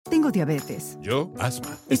Tengo diabetes. Yo,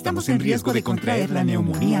 asma. Estamos en riesgo de contraer la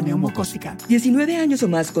neumonía neumocócica. 19 años o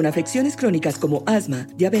más con afecciones crónicas como asma,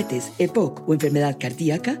 diabetes, EPOC o enfermedad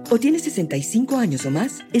cardíaca, o tienes 65 años o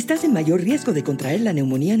más, estás en mayor riesgo de contraer la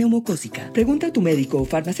neumonía neumocócica. Pregunta a tu médico o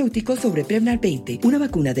farmacéutico sobre Prevnar 20, una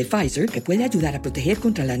vacuna de Pfizer que puede ayudar a proteger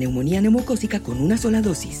contra la neumonía neumocócica con una sola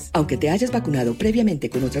dosis. Aunque te hayas vacunado previamente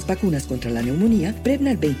con otras vacunas contra la neumonía,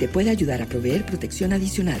 Prevnar 20 puede ayudar a proveer protección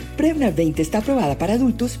adicional. Prevnar 20 está aprobada para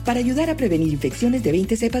adultos para ayudar a prevenir infecciones de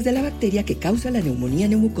 20 cepas de la bacteria que causa la neumonía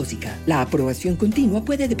neumocócica. La aprobación continua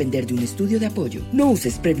puede depender de un estudio de apoyo. No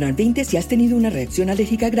uses Prevnar 20 si has tenido una reacción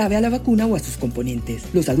alérgica grave a la vacuna o a sus componentes.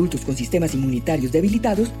 Los adultos con sistemas inmunitarios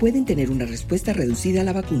debilitados pueden tener una respuesta reducida a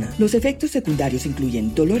la vacuna. Los efectos secundarios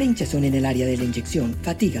incluyen dolor e hinchazón en el área de la inyección,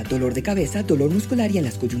 fatiga, dolor de cabeza, dolor muscular y en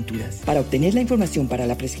las coyunturas. Para obtener la información para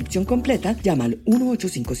la prescripción completa, llama al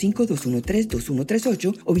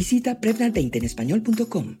 1-855-213-2138 o visita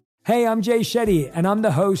Prevnar20enespañol.com. Hey, I'm Jay Shetty, and I'm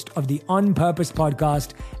the host of the On Purpose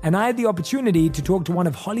podcast. And I had the opportunity to talk to one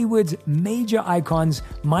of Hollywood's major icons,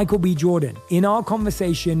 Michael B. Jordan. In our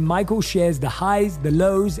conversation, Michael shares the highs, the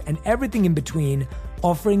lows, and everything in between,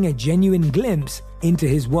 offering a genuine glimpse into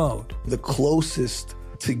his world. The closest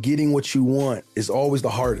to getting what you want is always the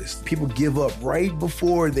hardest. People give up right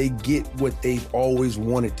before they get what they've always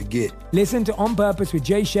wanted to get. Listen to On Purpose with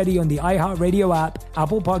Jay Shetty on the iHeartRadio app,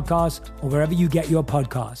 Apple Podcasts, or wherever you get your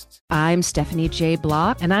podcasts. I'm Stephanie J.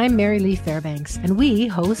 Block. And I'm Mary Lee Fairbanks. And we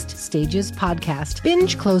host Stages Podcast.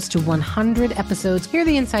 Binge close to 100 episodes. Hear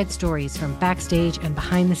the inside stories from backstage and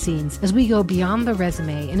behind the scenes as we go beyond the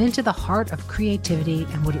resume and into the heart of creativity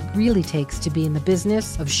and what it really takes to be in the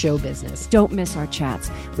business of show business. Don't miss our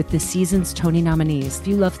chats with this season's Tony nominees. If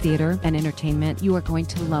you love theater and entertainment, you are going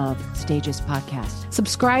to love Stages Podcast.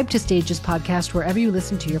 Subscribe to Stages Podcast wherever you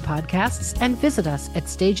listen to your podcasts and visit us at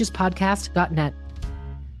stagespodcast.net.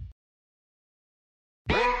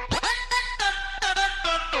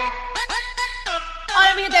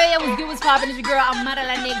 Hola mi gente bella, what's good, what's poppin'? It's your girl Amara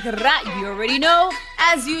La Negra. You already know.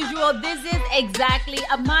 As usual, this is exactly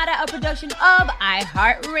Amara, a production of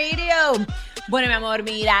iHeartRadio. Bueno, mi amor,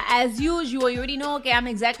 mira, as usual, you already know que I'm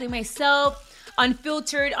exactly myself,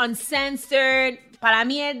 unfiltered, uncensored, para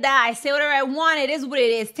mierda, I say whatever I want, it is what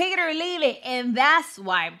it is, take it or leave it, and that's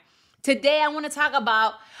why today I want to talk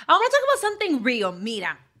about something real,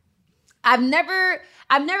 mira. I've never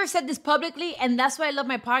said this publicly, and that's why I love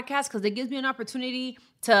my podcast, because it gives me an opportunity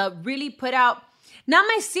to really put out, not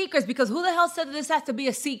my secrets, because who the hell said that this has to be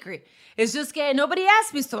a secret? It's just that nobody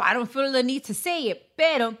asked me, so I don't feel the need to say it,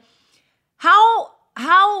 pero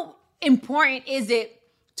how important is it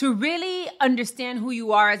to really understand who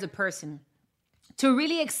you are as a person, to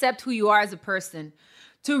really accept who you are as a person,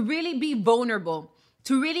 to really be vulnerable,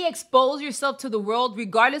 to really expose yourself to the world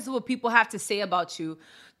regardless of what people have to say about you,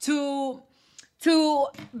 to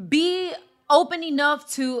be open enough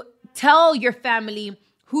to tell your family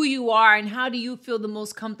who you are and how do you feel the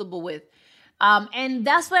most comfortable with. And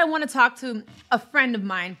that's why I want to talk to a friend of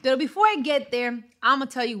mine. But before I get there, I'm going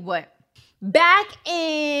to tell you what. Back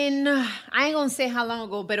in, I ain't gonna say how long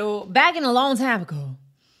ago, but back in a long time ago,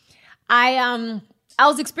 I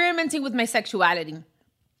was experimenting with my sexuality.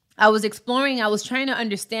 I was exploring, I was trying to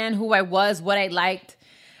understand who I was, what I liked.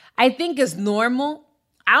 I think it's normal.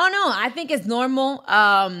 I don't know, I think it's normal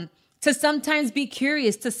to sometimes be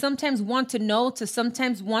curious, to sometimes want to know, to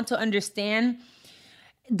sometimes want to understand.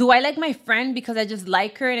 Do I like my friend because I just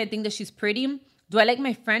like her and I think that she's pretty? Do I like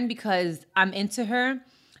my friend because I'm into her?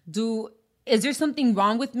 Is there something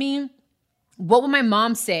wrong with me? What will my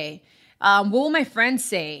mom say? What will my friends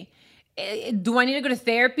say? Do I need to go to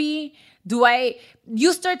therapy?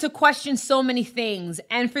 You start to question so many things.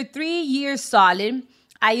 And for 3 years solid,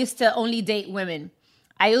 I used to only date women.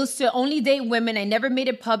 I never made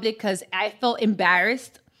it public because I felt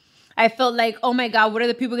embarrassed. I felt like, oh my God, what are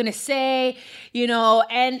the people going to say? You know,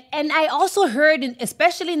 and I also heard,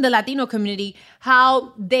 especially in the Latino community,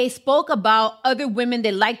 how they spoke about other women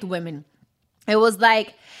that liked women. It was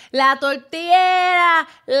like, la tortillera,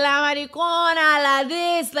 la maricona, la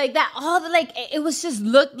this, like that. It was just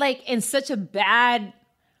looked like in such a bad,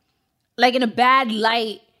 like in a bad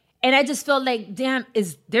light. And I just felt like, damn,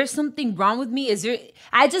 is there something wrong with me?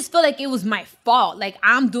 I just felt like it was my fault. Like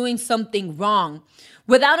I'm doing something wrong.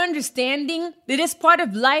 Without understanding that it's part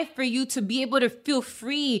of life for you to be able to feel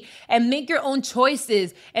free and make your own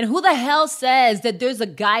choices. And who the hell says that there's a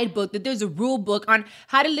guidebook, that there's a rule book on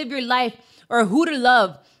how to live your life or who to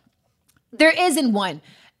love? There isn't one.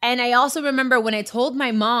 And I also remember when I told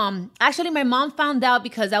my mom, actually my mom found out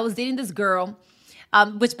because I was dating this girl,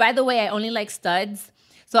 which by the way, I only like studs.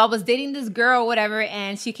 So I was dating this girl, whatever,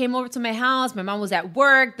 and she came over to my house. My mom was at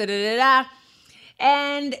work,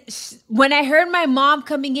 And when I heard my mom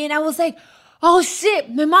coming in, I was like, oh shit,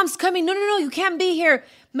 my mom's coming. No, you can't be here.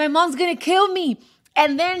 My mom's gonna kill me.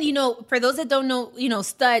 And then, for those that don't know,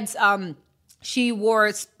 studs, she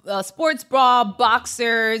wore a sports bra,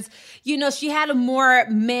 boxers. She had a more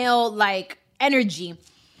male-like energy.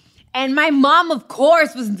 And my mom, of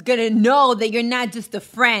course, was gonna know that you're not just a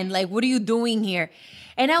friend. Like, what are you doing here?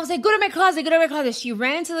 And I was like, go to my closet. She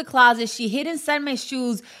ran into the closet. She hid inside my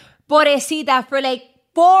shoes, pobrecita, for like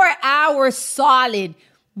 4 hours solid,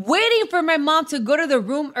 waiting for my mom to go to the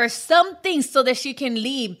room or something so that she can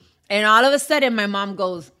leave. And all of a sudden, my mom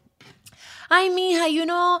goes, ay, mija,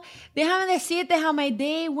 déjame decirte how my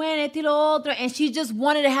day went, esto y lo otro. And she just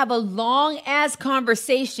wanted to have a long-ass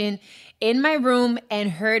conversation in my room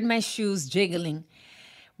and heard my shoes jiggling.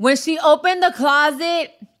 When she opened the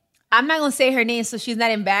closet, I'm not going to say her name so she's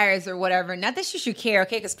not embarrassed or whatever. Not that she should care,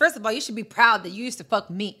 okay? Because first of all, you should be proud that you used to fuck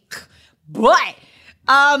me. But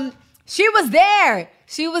she was there.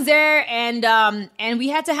 She was there, and we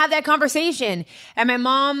had to have that conversation. And my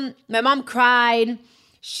mom cried.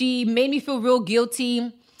 She made me feel real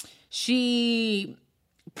guilty. She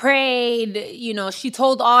prayed. She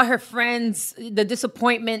told all her friends the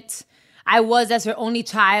disappointment I was as her only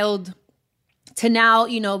child to now,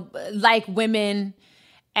 like women.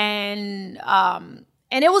 And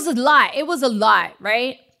it was a lot. It was a lot,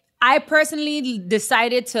 right? I personally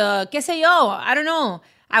decided to, qué sé yo, I don't know.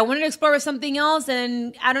 I wanted to explore something else,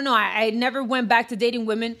 and I don't know. I never went back to dating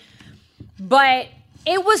women. But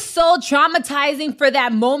it was so traumatizing for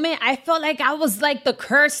that moment. I felt like I was like the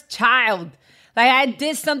cursed child. Like I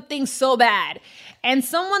did something so bad. And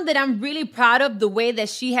someone that I'm really proud of the way that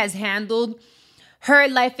she has handled her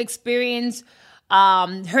life experience,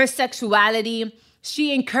 her sexuality.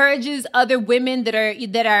 She encourages other women that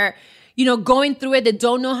are going through it, that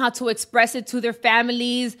don't know how to express it to their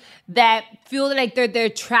families, that feel like they're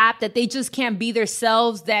trapped, that they just can't be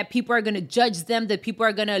themselves, that people are going to judge them, that people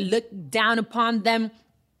are going to look down upon them.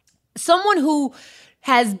 Someone who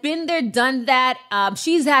has been there, done that.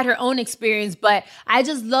 She's had her own experience, but I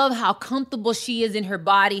just love how comfortable she is in her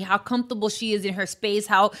body, how comfortable she is in her space,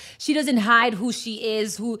 how she doesn't hide who she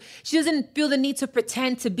is, who she doesn't feel the need to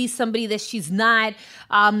pretend to be somebody that she's not.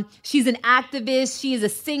 She's an activist. She is a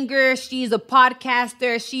singer. She's a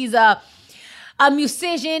podcaster. She's a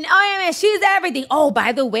musician. Oh, yeah, man, she's everything. Oh,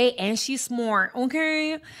 by the way, and she's smart,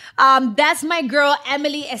 okay? That's my girl,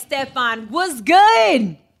 Emily Estefan. What's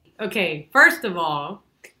good? Okay, first of all,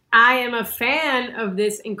 I am a fan of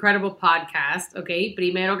this incredible podcast, okay?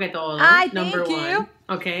 Primero que todo, number one,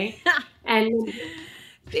 okay? And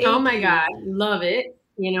oh my God, love it.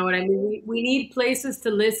 You know what I mean? We need places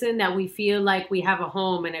to listen that we feel like we have a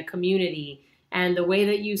home and a community. And the way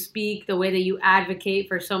that you speak, the way that you advocate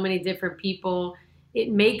for so many different people,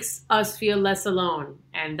 it makes us feel less alone.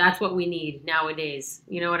 And that's what we need nowadays.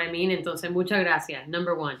 You know what I mean? Entonces, muchas gracias,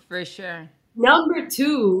 number one. For sure. Number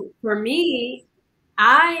two, for me,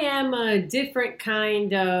 I am a different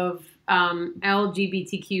kind of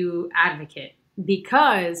LGBTQ advocate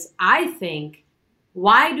because I think,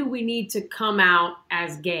 why do we need to come out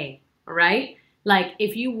as gay, right? Like,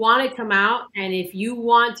 if you want to come out and if you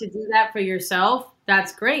want to do that for yourself,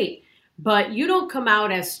 that's great. But you don't come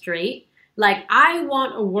out as straight. Like, I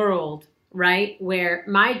want a world, right, where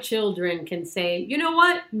my children can say, you know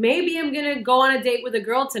what, maybe I'm going to go on a date with a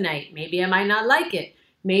girl tonight. Maybe I might not like it.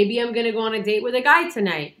 Maybe I'm going to go on a date with a guy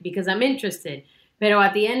tonight because I'm interested. But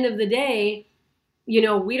at the end of the day, we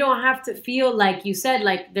don't have to feel like you said,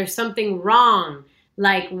 like there's something wrong.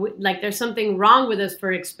 Like there's something wrong with us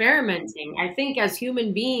for experimenting. I think as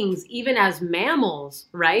human beings, even as mammals,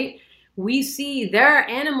 right, we see there are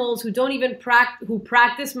animals who don't even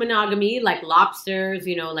practice monogamy, like lobsters,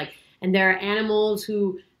 and there are animals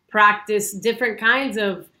who practice different kinds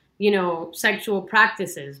of, sexual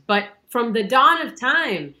practices. But from the dawn of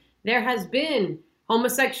time, there has been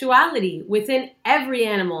homosexuality within every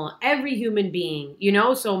animal, every human being,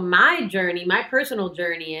 So my personal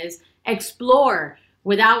journey is explore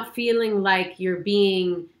without feeling like you're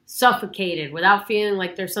being suffocated, without feeling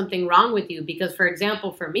like there's something wrong with you. Because, for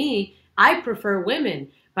example, for me, I prefer women,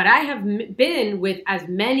 but I have been with as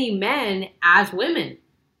many men as women.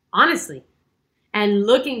 Honestly. And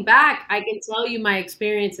looking back, I can tell you my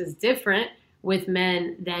experience is different with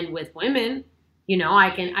men than with women.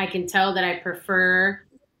 I can tell that I prefer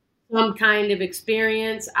some kind of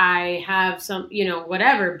experience. I have some,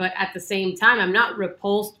 whatever. But at the same time, I'm not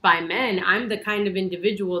repulsed by men. I'm the kind of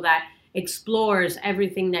individual that explores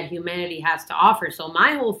everything that humanity has to offer. So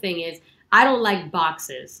my whole thing is, I don't like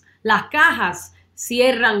boxes. Las cajas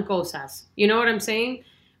cierran cosas. You know what I'm saying?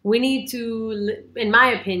 We need to, in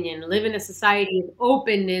my opinion, live in a society of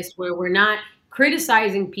openness where we're not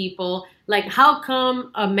criticizing people. Like, how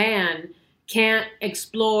come a man can't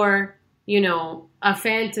explore, a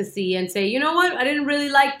fantasy and say, you know what, I didn't really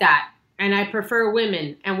like that, and I prefer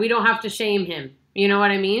women, and we don't have to shame him. You know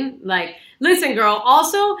what I mean? Like, listen, girl,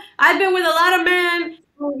 also, I've been with a lot of men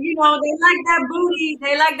who, they like that booty.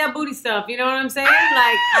 They like that booty stuff. You know what I'm saying?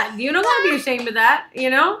 Like, you don't got to be ashamed of that,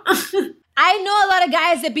 I know a lot of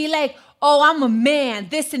guys that be like, oh, I'm a man,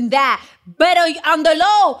 this and that. But on the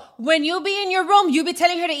low, when you be in your room, you be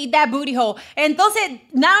telling her to eat that booty hole. Entonces,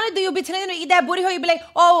 not only do you be telling her to eat that booty hole, you be like,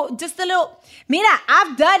 oh, just a little. Mira,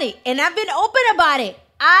 I've done it, and I've been open about it.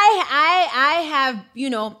 I have,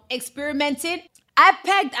 experimented.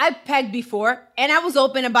 I pegged before, and I was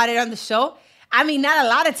open about it on the show. I mean, not a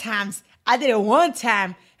lot of times. I did it one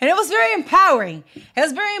time, and it was very empowering. It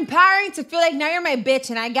was very empowering to feel like now you're my bitch,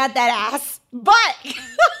 and I got that ass.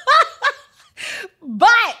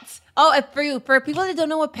 For people that don't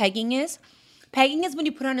know what pegging is when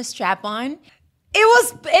you put on a strap on.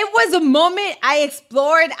 It was a moment I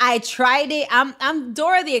explored. I tried it. I'm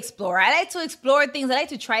Dora the Explorer. I like to explore things. I like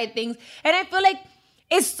to try things, and I feel like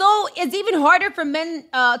it's even harder for men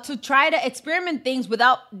to try to experiment things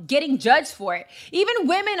without getting judged for it. Even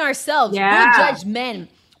women ourselves will judge men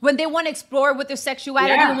when they want to explore with their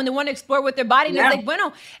sexuality and when they want to explore with their body. And it's like,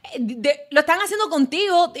 bueno, lo están haciendo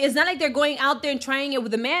contigo. It's not like they're going out there and trying it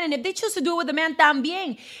with a man. And if they choose to do it with a man,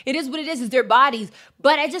 también. It is what it is. It's their bodies.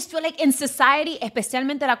 But I just feel like in society,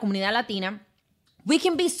 especialmente la comunidad latina, we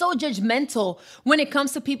can be so judgmental when it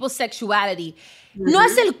comes to people's sexuality. Mm-hmm. No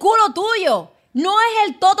es el culo tuyo. No es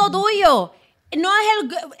el todo tuyo. No es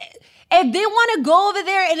el... If they want to go over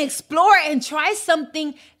there and explore and try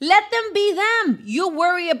something, let them be them. You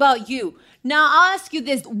worry about you. Now, I'll ask you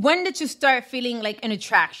this. When did you start feeling like an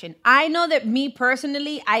attraction? I know that me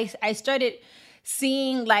personally, I started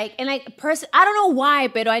seeing I don't know why,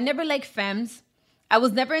 but I never liked femmes. I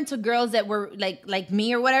was never into girls that were like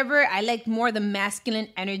me or whatever. I liked more the masculine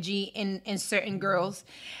energy in certain girls.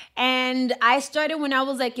 And I started when I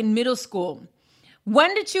was in middle school.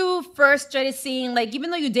 When did you first started seeing,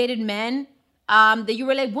 even though you dated men, that you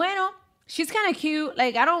were like, bueno, she's kind of cute.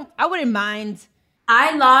 I wouldn't mind.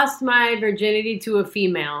 I lost my virginity to a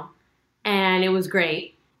female, and it was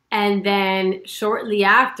great. And then shortly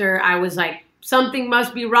after, I was like, something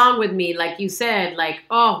must be wrong with me. Like you said,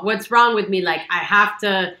 oh, what's wrong with me? I have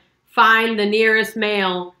to find the nearest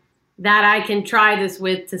male that I can try this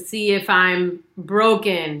with to see if I'm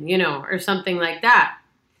broken, or something like that.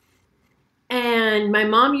 And my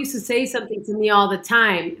mom used to say something to me all the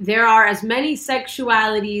time. There are as many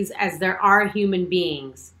sexualities as there are human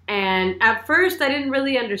beings. And at first I didn't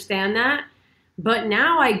really understand that. But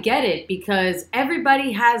now I get it because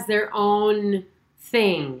everybody has their own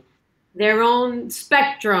thing, their own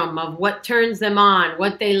spectrum of what turns them on,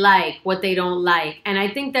 what they like, what they don't like. And I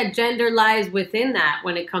think that gender lies within that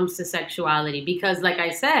when it comes to sexuality. Because like I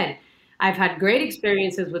said, I've had great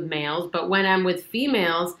experiences with males, but when I'm with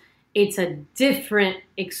females, it's a different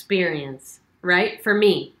experience, right? For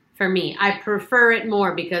me, I prefer it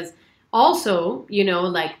more because also,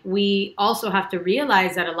 we also have to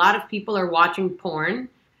realize that a lot of people are watching porn,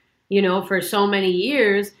 for so many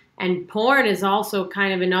years. And porn is also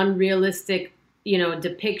kind of an unrealistic,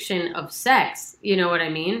 depiction of sex. You know what I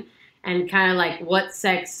mean? And kind of what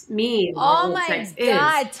sex means. Oh my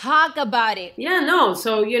God, talk about it. Yeah, no.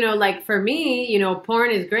 So, for me, porn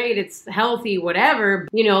is great. It's healthy, whatever.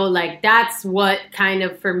 That's what kind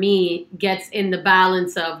of, for me, gets in the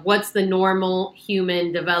balance of what's the normal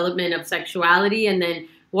human development of sexuality. And then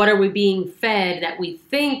what are we being fed that we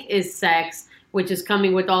think is sex, which is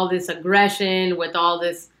coming with all this aggression, with all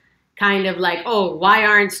this kind of oh, why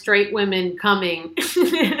aren't straight women coming?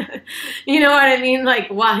 You know what I mean?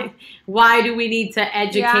 Why do we need to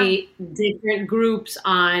educate different groups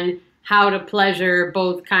on how to pleasure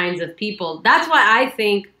both kinds of people? That's why I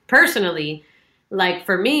think personally,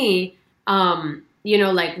 for me,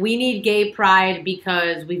 we need gay pride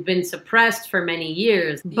because we've been suppressed for many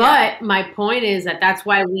years. Yeah. But my point is that's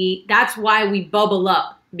why we bubble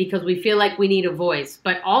up, because we feel like we need a voice.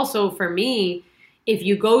 But also for me, if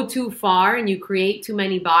you go too far and you create too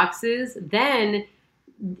many boxes, then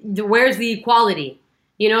where's the equality?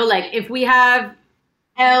 If we have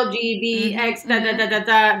LGBTX,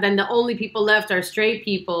 then the only people left are straight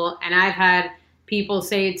people. And I've had people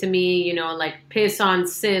say to me, piss on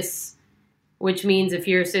cis, which means if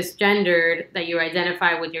you're cisgendered, that you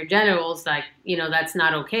identify with your genitals, that's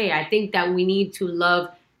not okay. I think that we need to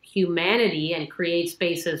love humanity and create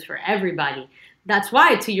spaces for everybody. That's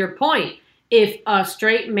why, to your point, if a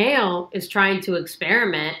straight male is trying to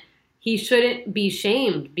experiment, he shouldn't be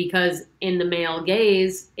shamed, because in the male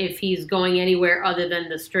gaze, if he's going anywhere other than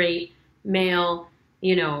the straight male,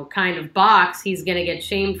 kind of box, he's going to get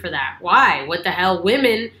shamed for that. Why? What the hell?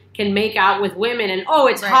 Women can make out with women and,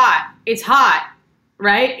 it's hot. It's hot,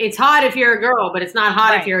 right? It's hot if you're a girl, but it's not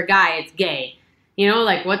hot if you're a guy. It's gay.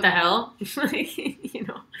 What the hell?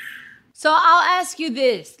 So I'll ask you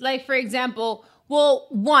this, for example, well,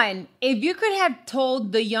 one, if you could have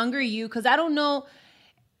told the younger you, because I don't know,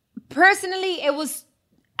 personally, it was,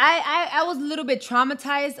 I was a little bit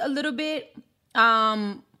traumatized a little bit.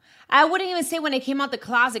 I wouldn't even say when I came out the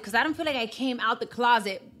closet, because I don't feel like I came out the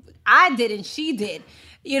closet. I didn't, she did.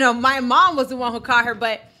 My mom was the one who caught her,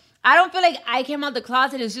 but I don't feel like I came out the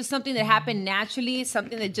closet. It's just something that happened naturally,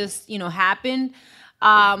 something that just, happened.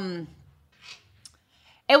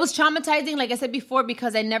 It was traumatizing, like I said before,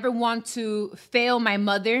 because I never want to fail my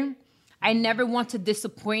mother. I never want to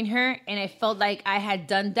disappoint her. And I felt like I had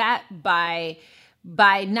done that by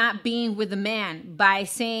not being with a man, by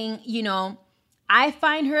saying, I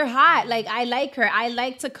find her hot. I like her. I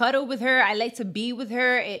like to cuddle with her. I like to be with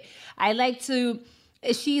her.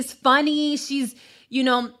 She's funny. She's,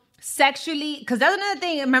 sexually, because that's another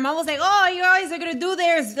thing. My mom was like, oh, you always are going to do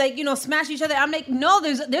this, smash each other. I'm like, no,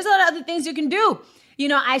 there's a lot of other things you can do.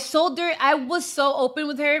 I showed her, I was so open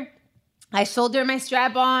with her. I showed her my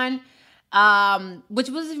strap on, which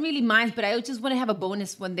wasn't really mine, but I just want to have a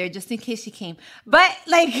bonus one there just in case she came. But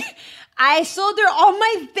I showed her all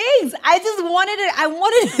my things. I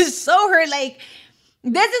wanted to show her,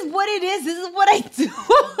 this is what it is. This is what I do.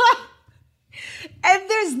 And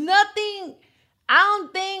there's nothing, I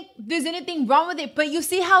don't think there's anything wrong with it. But you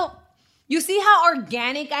see how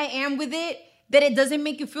organic I am with it, that it doesn't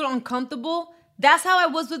make you feel uncomfortable. That's how I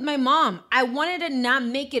was with my mom. I wanted to not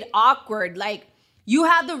make it awkward. You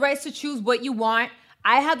have the rights to choose what you want.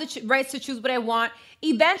 I have the rights to choose what I want.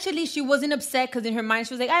 Eventually, she wasn't upset, because in her mind,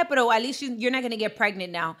 she was like, ay, pero at least you're not going to get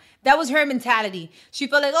pregnant now. That was her mentality. She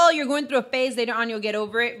felt like, you're going through a phase. Later on, you'll get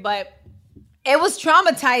over it. But it was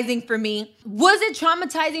traumatizing for me. Was it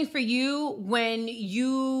traumatizing for you when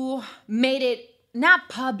you made it not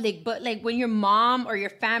public, but when your mom or your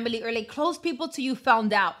family or close people to you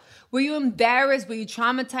found out? Were you embarrassed? Were you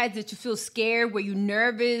traumatized? Did you feel scared? Were you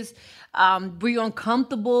nervous? Were you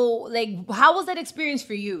uncomfortable? How was that experience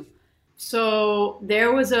for you? So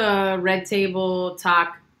there was a Red Table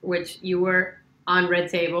talk, which you were on Red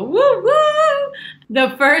Table. Woo, woo!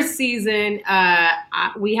 The first season,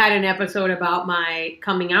 we had an episode about my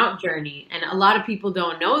coming out journey. And a lot of people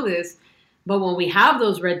don't know this, but when we have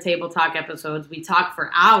those Red Table Talk episodes, we talk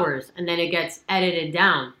for hours and then it gets edited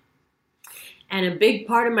down. And a big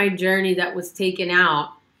part of my journey that was taken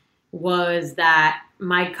out was that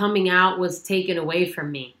my coming out was taken away from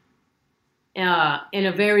me in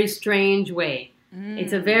a very strange way.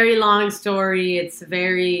 It's a very long story. It's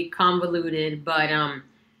very convoluted. But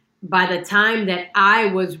by the time that I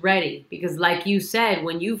was ready, because like you said,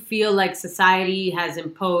 when you feel like society has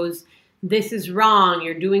imposed, this is wrong,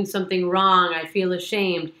 you're doing something wrong, I feel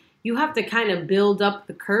ashamed, you have to kind of build up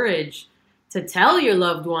the courage to tell your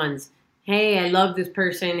loved ones, hey, I love this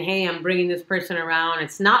person. Hey, I'm bringing this person around.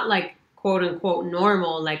 It's not quote unquote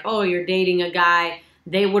normal. You're dating a guy.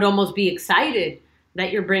 They would almost be excited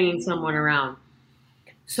that you're bringing someone around.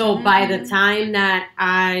 So by the time that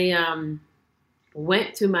I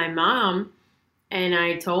went to my mom and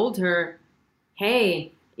I told her,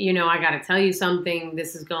 hey, I got to tell you something.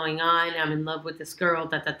 This is going on. I'm in love with this girl,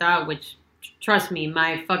 which, trust me,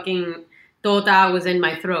 my fucking tota was in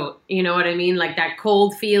my throat. You know what I mean? That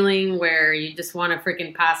cold feeling where you just want to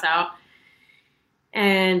freaking pass out.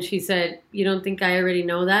 And she said, you don't think I already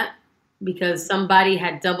know that? Because somebody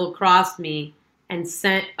had double-crossed me and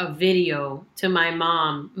sent a video to my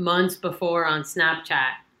mom months before on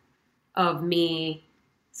Snapchat of me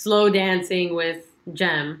slow dancing with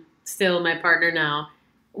Jem, still my partner now.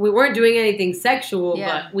 We weren't doing anything sexual,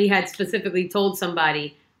 but we had specifically told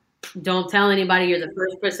somebody, don't tell anybody, you're the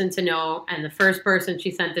first person to know. And the first person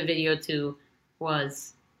she sent the video to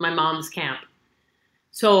was my mom's camp.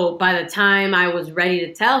 So by the time I was ready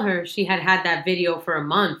to tell her, she had had that video for a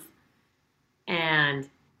month. And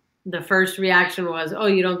the first reaction was, oh,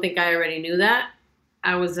 you don't think I already knew that?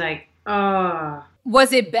 I was like, oh.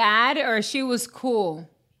 Was it bad or she was cool?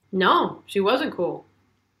 No, she wasn't cool.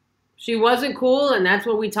 She wasn't cool. And that's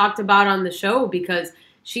what we talked about on the show, because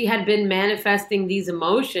she had been manifesting these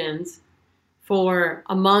emotions for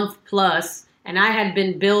a month plus. And I had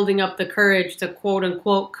been building up the courage to quote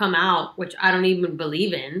unquote come out, which I don't even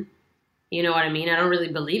believe in. You know what I mean? I don't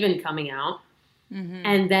really believe in coming out.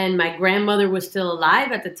 And then my grandmother was still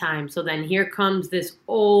alive at the time. So then here comes this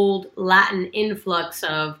old Latin influx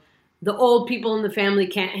of the old people in the family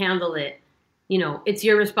can't handle it. You know, it's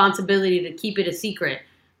your responsibility to keep it a secret.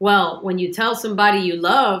 Well, when you tell somebody you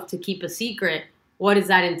love to keep a secret, what does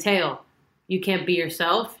that entail? You can't be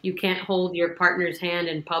yourself. You can't hold your partner's hand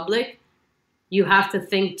in public. You have to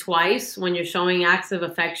think twice when you're showing acts of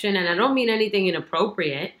affection. And I don't mean anything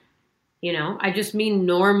inappropriate. You know, I just mean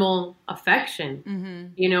normal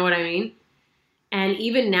affection. You know what I mean? And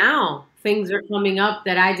even now, things are coming up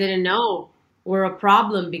that I didn't know were a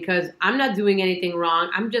problem because I'm not doing anything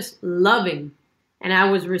wrong. I'm just loving. And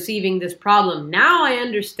I was receiving this problem. Now I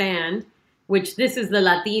understand, which this is the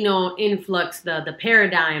Latino influx, the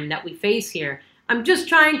paradigm that we face here. I'm just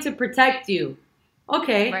trying to protect you.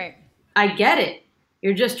 Okay, right. I get it.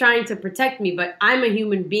 You're just trying to protect me, but I'm a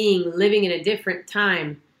human being living in a different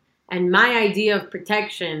time. And my idea of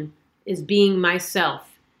protection is being myself.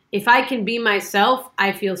 If I can be myself,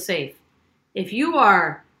 I feel safe. If you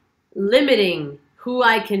are limiting who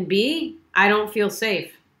I can be, I don't feel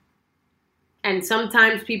safe. And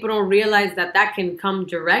sometimes people don't realize that that can come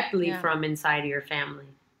directly from inside of your family,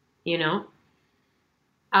 you know?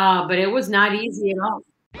 But it was not easy at all.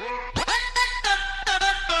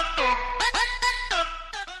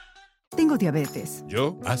 Tengo diabetes.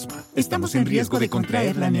 Yo, asma. Estamos en riesgo de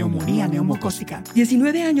contraer la neumonía neumocócica.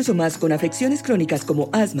 19 años o más con afecciones crónicas como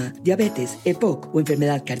asma, diabetes, EPOC o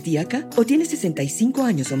enfermedad cardíaca, o tienes 65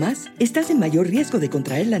 años o más, estás en mayor riesgo de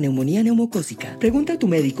contraer la neumonía neumocócica. Pregunta a tu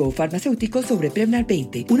médico o farmacéutico sobre Prevnar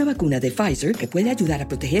 20, una vacuna de Pfizer que puede ayudar a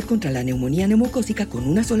proteger contra la neumonía neumocócica con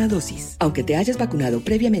una sola dosis. Aunque te hayas vacunado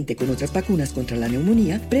previamente con otras vacunas contra la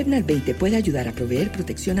neumonía, Prevnar 20 puede ayudar a proveer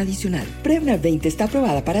protección adicional. Prevnar 20 está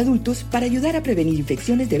aprobada para adultos para ayudar a prevenir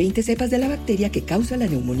infecciones de 20 cepas de la bacteria que causa la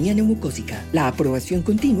neumonía neumocócica. La aprobación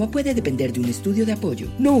continua puede depender de un estudio de apoyo.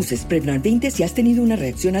 No uses Prevnar 20 si has tenido una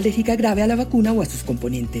reacción alérgica grave a la vacuna o a sus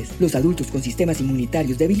componentes. Los adultos con sistemas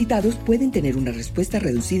inmunitarios debilitados pueden tener una respuesta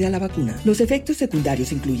reducida a la vacuna. Los efectos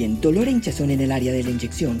secundarios incluyen dolor e hinchazón en el área de la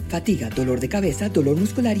inyección, fatiga, dolor de cabeza, dolor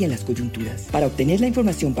muscular y en las coyunturas. Para obtener la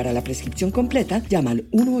información para la prescripción completa, llama al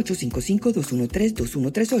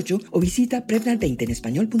 1-855-213-2138 o visita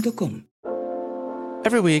Prevnar20enespañol.com.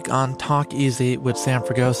 Every week on Talk Easy with Sam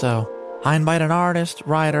Fragoso, I invite an artist,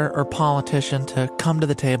 writer, or politician to come to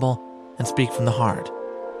the table and speak from the heart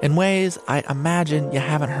in ways I imagine you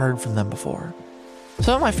haven't heard from them before.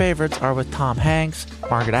 Some of my favorites are with Tom Hanks,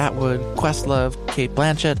 Margaret Atwood, Questlove, Cate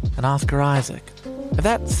Blanchett, and Oscar Isaac. If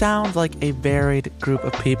that sounds like a varied group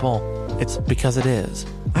of people, it's because it is.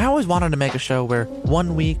 I always wanted to make a show where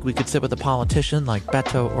one week we could sit with a politician like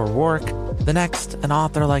Beto O'Rourke, the next an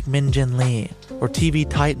author like Min Jin Lee, or TV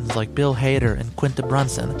titans like Bill Hader and Quinta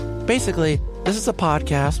Brunson. Basically, this is a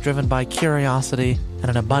podcast driven by curiosity and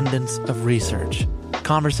an abundance of research.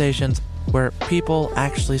 Conversations where people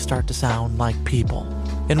actually start to sound like people.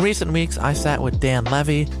 In recent weeks, I sat with Dan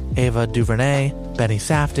Levy, Ava DuVernay, Benny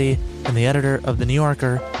Safdie, and the editor of The New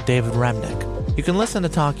Yorker, David Remnick. You can listen to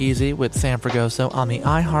Talk Easy with Sam Fragoso on the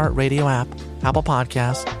iHeartRadio app, Apple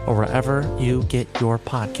Podcasts, or wherever you get your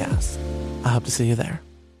podcasts. I hope to see you there.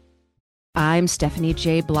 I'm Stephanie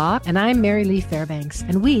J. Block. And I'm Mary Lee Fairbanks,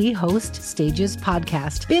 and we host Stages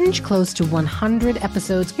Podcast. Binge close to 100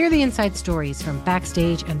 episodes. Hear the inside stories from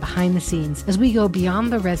backstage and behind the scenes as we go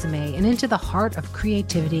beyond the resume and into the heart of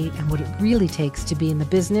creativity and what it really takes to be in the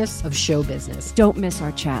business of show business. Don't miss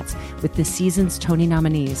our chats with this season's Tony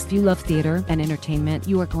nominees. If you love theater and entertainment,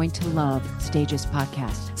 you are going to love Stages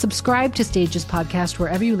Podcast. Subscribe to Stages Podcast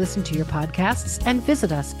wherever you listen to your podcasts and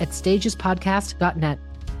visit us at stagespodcast.net.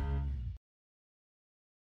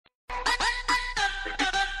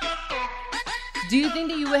 Do you think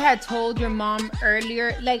that you would have told your mom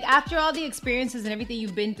earlier, like after all the experiences and everything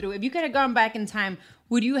you've been through, if you could have gone back in time,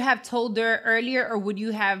 would you have told her earlier or would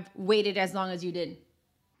you have waited as long as you did?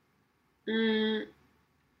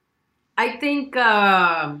 I think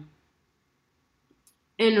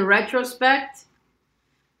in retrospect,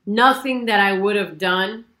 nothing that I would have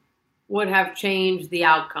done would have changed the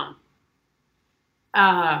outcome.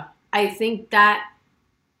 I think that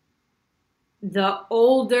the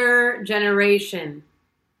older generation,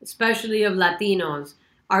 especially of Latinos,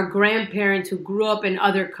 our grandparents who grew up in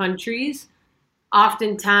other countries,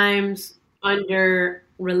 oftentimes under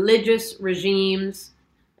religious regimes,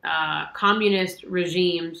 communist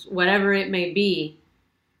regimes, whatever it may be,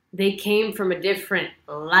 they came from a different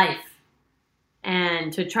life.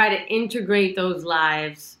 And to try to integrate those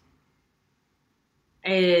lives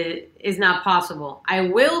is not possible. I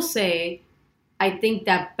will say, I think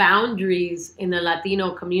that boundaries in the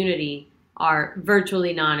Latino community are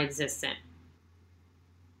virtually non-existent.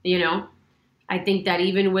 You know, I think that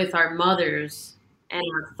even with our mothers and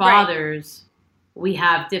our fathers, we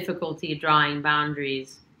have difficulty drawing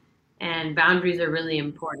boundaries, and boundaries are really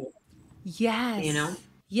important. Yes. You know?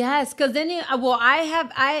 Yes, because then,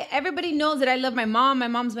 everybody knows that I love my mom. My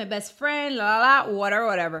mom's my best friend,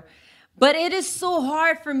 whatever. But it is so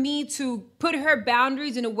hard for me to put her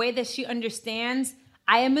boundaries in a way that she understands.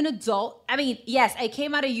 I am an adult. I mean, yes, I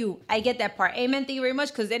came out of you. I get that part. Amen. Thank you very much.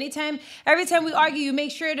 Because every time we argue, you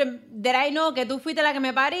make sure that I know que tú fuiste la que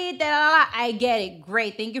me pariste. I get it.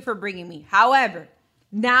 Great. Thank you for bringing me. However,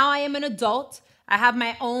 now I am an adult. I have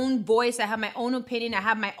my own voice. I have my own opinion. I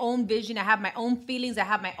have my own vision. I have my own feelings. I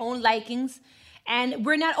have my own likings. And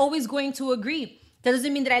we're not always going to agree. That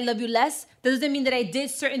doesn't mean that I love you less. That doesn't mean that I did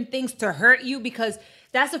certain things to hurt you, because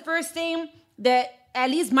that's the first thing that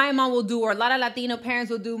at least my mom will do, or a lot of Latino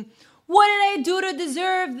parents will do. What did I do to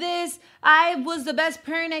deserve this? I was the best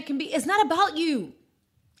parent I can be. It's not about you.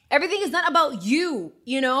 Everything is not about you,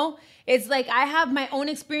 you know? It's like I have my own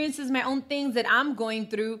experiences, my own things that I'm going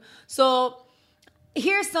through. So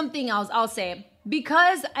here's something else I'll say.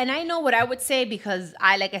 Because, and I know what I would say, because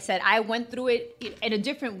like I said, I went through it in a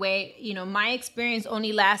different way. You know, my experience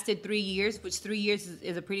only lasted 3 years, which 3 years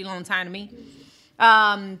is a pretty long time to me.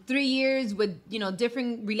 3 years with,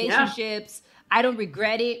 different relationships. Yeah. I don't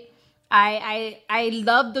regret it. I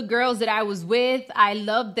love the girls that I was with. I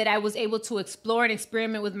love that I was able to explore and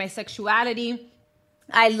experiment with my sexuality.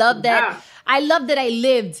 I love that. Yeah. I love that I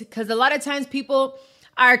lived, because a lot of times people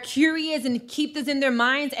are curious and keep this in their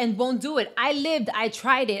minds and won't do it. I lived. I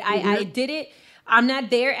tried it. Mm-hmm. I did it. I'm not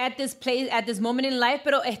there at this place, at this moment in life,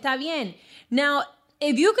 pero está bien. Now,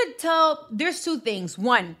 if you could tell, there's two things.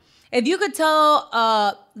 One, if you could tell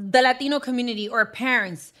the Latino community or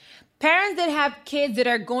parents that have kids that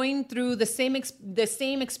are going through the same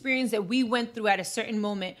experience that we went through at a certain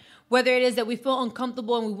moment, whether it is that we feel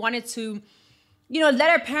uncomfortable and we wanted to, let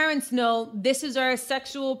our parents know this is our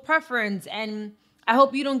sexual preference, and I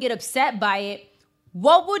hope you don't get upset by it.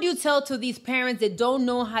 What would you tell to these parents that don't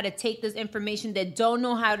know how to take this information, that don't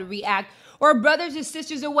know how to react, or brothers or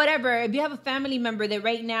sisters or whatever? If you have a family member that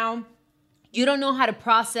right now you don't know how to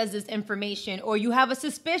process this information, or you have a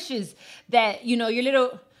suspicion that,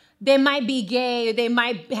 they might be gay, or they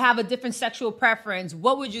might have a different sexual preference,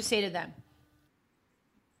 what would you say to them?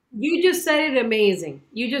 You just said it amazing.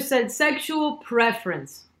 You just said sexual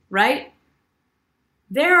preference, right?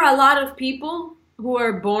 There are a lot of people who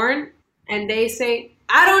are born and they say,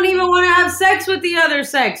 I don't even want to have sex with the other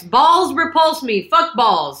sex. Balls repulse me. Fuck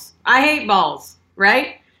balls. I hate balls,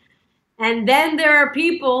 right? And then there are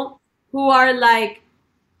people who are like,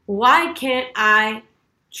 why can't I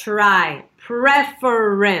try?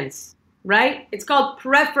 Preference, right? It's called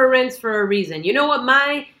preference for a reason. You know what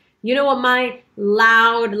my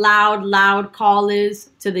loud call is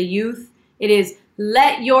to the youth? It is,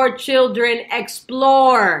 let your children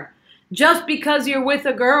explore. Just because you're with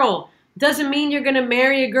a girl doesn't mean you're going to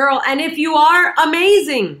marry a girl. And if you are,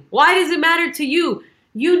 amazing. Why does it matter to you?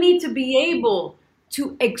 You need to be able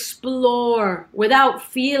to explore without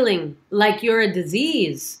feeling like you're a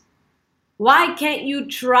disease. Why can't you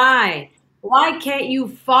try? Why can't you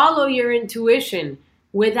follow your intuition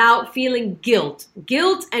without feeling guilt?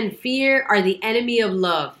 Guilt and fear are the enemy of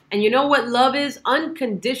love. And you know what love is?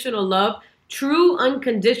 Unconditional love. True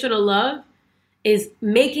unconditional love is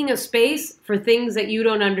making a space for things that you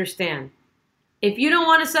don't understand. If you don't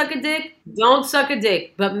want to suck a dick, don't suck a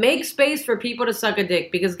dick. But make space for people to suck a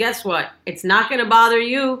dick. Because guess what? It's not going to bother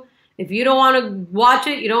you. If you don't want to watch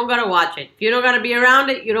it, you don't got to watch it. If you don't got to be around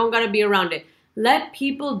it, you don't got to be around it. Let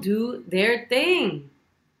people do their thing.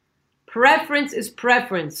 Preference is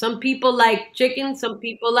preference. Some people like chicken. Some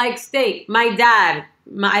people like steak. My dad.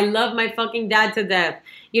 I love my fucking dad to death.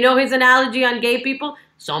 You know his analogy on gay people?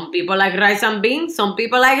 Some people like rice and beans. Some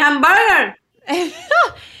people like hamburger.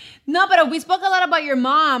 No, pero we spoke a lot about your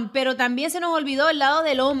mom, pero también se nos olvidó el lado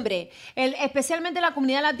del hombre. Especialmente la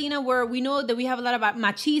comunidad latina, where we know that we have a lot about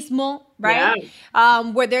machismo, right?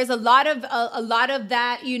 Yeah. Where there's a lot of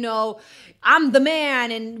that, I'm the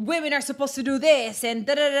man and women are supposed to do this and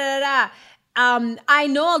da-da-da-da-da. I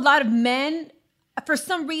know a lot of men, for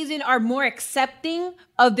some reason, are more accepting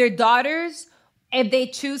of their daughters if they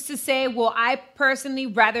choose to say, well, I personally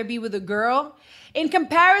rather be with a girl, in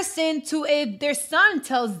comparison to if their son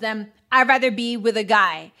tells them, I'd rather be with a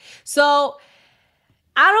guy. So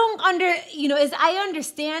I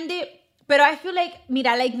understand it, pero I feel like,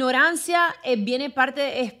 mira, la ignorancia es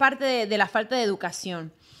parte de la falta de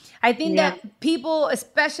educación. I think that people,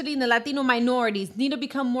 especially in the Latino minorities, need to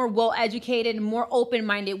become more well-educated and more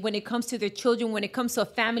open-minded when it comes to their children, when it comes to a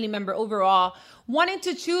family member overall, wanting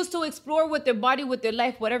to choose to explore with their body, with their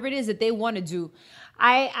life, whatever it is that they want to do.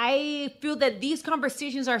 I feel that these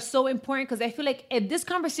conversations are so important because I feel like if this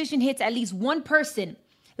conversation hits at least one person,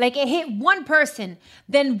 like it hit one person,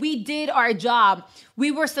 then we did our job. We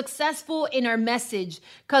were successful in our message.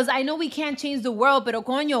 Because I know we can't change the world, pero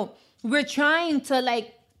coño, we're trying to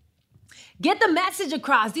like get the message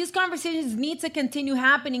across. These conversations need to continue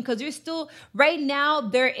happening because there's still, right now,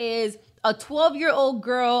 there is a 12-year-old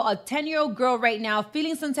girl, a 10-year-old girl right now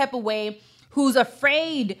feeling some type of way, who's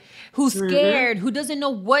afraid, who's scared, who doesn't know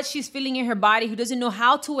what she's feeling in her body, who doesn't know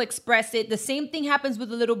how to express it. The same thing happens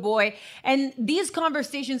with a little boy. And these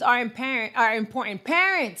conversations are important.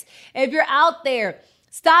 Parents, if you're out there,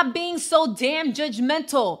 stop being so damn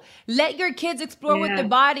judgmental. Let your kids explore with their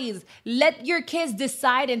bodies. Let your kids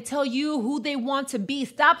decide and tell you who they want to be.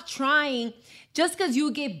 Stop trying. Just because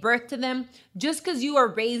you gave birth to them, just because you are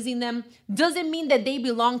raising them, doesn't mean that they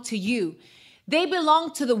belong to you. They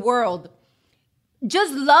belong to the world.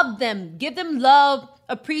 Just love them. Give them love.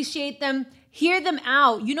 Appreciate them. Hear them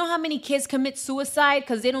out. You know how many kids commit suicide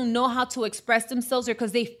because they don't know how to express themselves or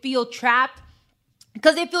because they feel trapped?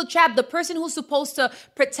 Because they feel trapped. The person who's supposed to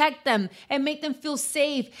protect them and make them feel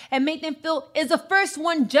safe and make them feel is the first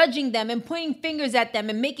one judging them and pointing fingers at them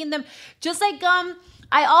and making them just like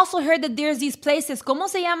I also heard that there's these places, ¿cómo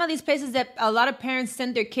se llama these places that a lot of parents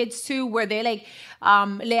send their kids to where they like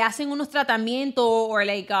le hacen unos tratamientos or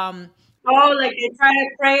like like they try to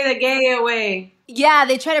pray the gay away. Yeah,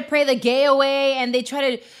 they try to pray the gay away and they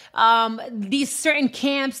try to these certain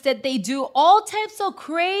camps that they do all types of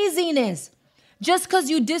craziness. Just because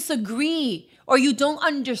you disagree or you don't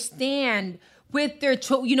understand with their,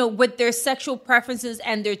 with their sexual preferences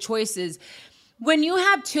and their choices. When you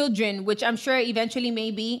have children, which I'm sure eventually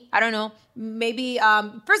maybe, I don't know, maybe,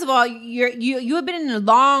 first of all, you have been in a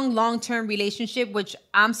long-term relationship, which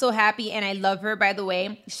I'm so happy and I love her, by the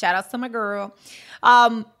way. Shout out to my girl.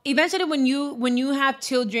 Eventually, when you have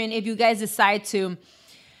children, if you guys decide to,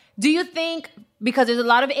 do you think, because there's a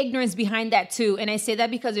lot of ignorance behind that too, and I say that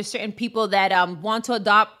because there's certain people that want to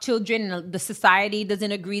adopt children and the society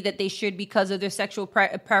doesn't agree that they should because of their sexual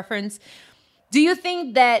preference. Do you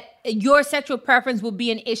think that your sexual preference will be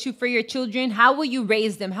an issue for your children? How will you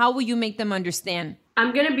raise them? How will you make them understand?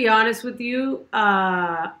 I'm going to be honest with you.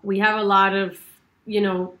 We have a lot of,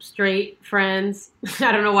 straight friends.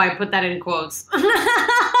 I don't know why I put that in quotes.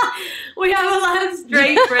 We have a lot of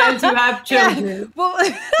straight friends who have children.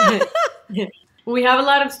 We have a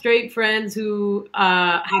lot of straight friends who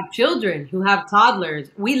have children, who have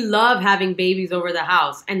toddlers. We love having babies over the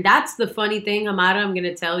house. And that's the funny thing, Amara, I'm going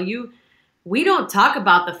to tell you. We don't talk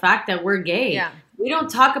about the fact that we're gay. Yeah. We don't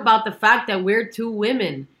talk about the fact that we're two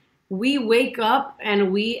women. We wake up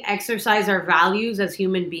and we exercise our values as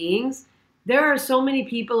human beings. There are so many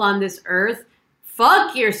people on this earth.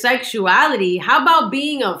 Fuck your sexuality. How about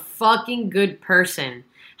being a fucking good person?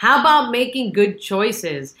 How about making good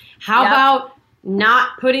choices? How about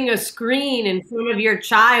not putting a screen in front of your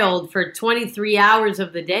child for 23 hours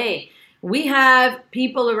of the day? We have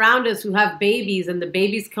people around us who have babies and the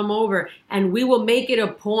babies come over and we will make it a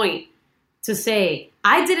point to say,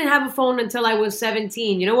 I didn't have a phone until I was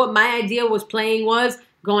 17. You know what my idea was playing was?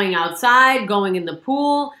 Going outside, going in the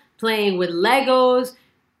pool, playing with Legos.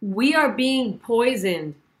 We are being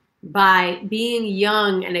poisoned by being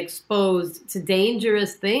young and exposed to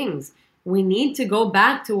dangerous things. We need to go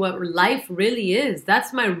back to what life really is.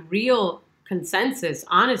 That's my real consensus,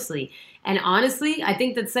 honestly. And honestly, I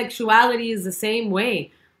think that sexuality is the same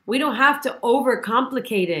way. We don't have to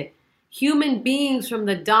overcomplicate it. Human beings from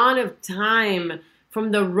the dawn of time,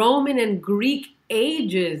 from the Roman and Greek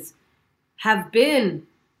ages, have been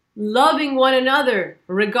loving one another,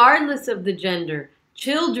 regardless of the gender.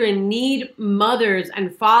 Children need mothers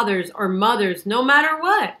and fathers or mothers, no matter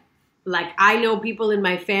what. Like, I know people in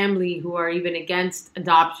my family who are even against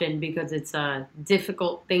adoption because it's a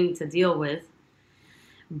difficult thing to deal with.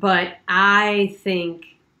 But I think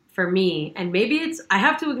for me, and maybe I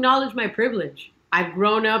have to acknowledge my privilege. I've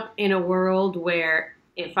grown up in a world where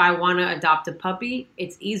if I want to adopt a puppy,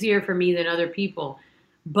 it's easier for me than other people.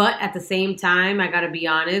 But at the same time, I got to be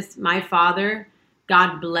honest, my father,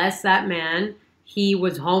 God bless that man, he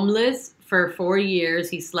was homeless for 4 years.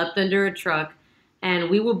 He slept under a truck. And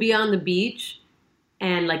we will be on the beach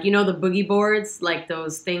and the boogie boards, like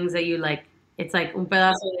those things that you like, it's like un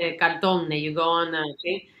pedazo de cartón that you go on,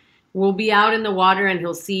 okay? will be out in the water and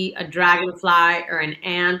he'll see a dragonfly or an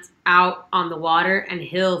ant out on the water and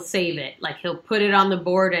he'll save it. Like he'll put it on the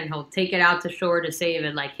board and he'll take it out to shore to save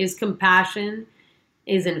it. Like his compassion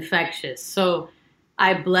is infectious. So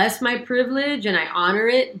I bless my privilege and I honor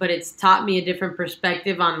it, but it's taught me a different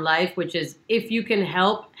perspective on life, which is if you can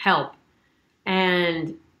help, help.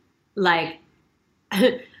 And like,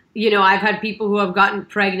 I've had people who have gotten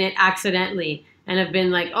pregnant accidentally and have been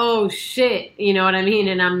like, oh shit, you know what I mean?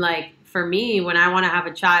 And I'm like, for me, when I want to have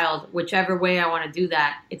a child, whichever way I want to do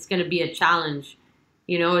that, it's going to be a challenge.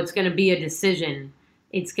 It's going to be a decision.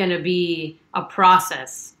 It's going to be a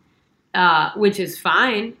process, which is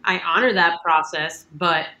fine. I honor that process,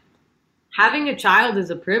 but having a child is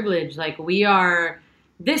a privilege. Like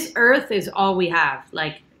this earth is all we have.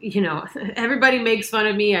 Like, everybody makes fun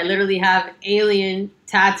of me. I literally have alien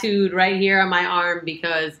tattooed right here on my arm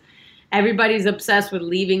because everybody's obsessed with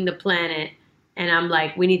leaving the planet. And I'm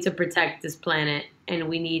like, we need to protect this planet and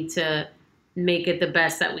we need to make it the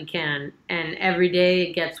best that we can. And every day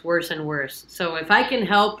it gets worse and worse. So if I can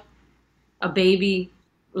help a baby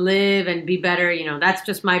live and be better, that's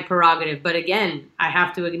just my prerogative. But again, I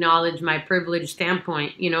have to acknowledge my privileged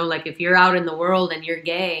standpoint. Like if you're out in the world and you're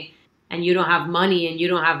gay and you don't have money and you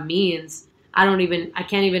don't have means, I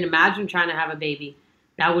can't even imagine trying to have a baby.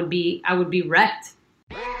 I would be wrecked.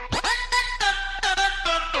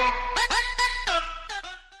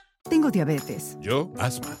 Tengo diabetes. Yo,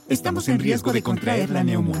 asma. Estamos en riesgo de contraer la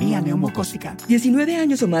neumonía neumocócica. 19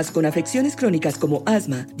 años o más con afecciones crónicas como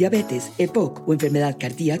asma, diabetes, EPOC o enfermedad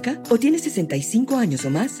cardíaca, o tienes 65 años o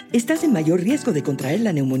más, estás en mayor riesgo de contraer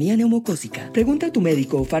la neumonía neumocócica. Pregunta a tu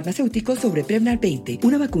médico o farmacéutico sobre Prevnar 20,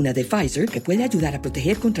 una vacuna de Pfizer que puede ayudar a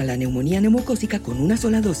proteger contra la neumonía neumocócica con una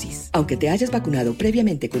sola dosis. Aunque te hayas vacunado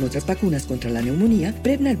previamente con otras vacunas contra la neumonía,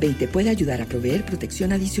 Prevnar 20 puede ayudar a proveer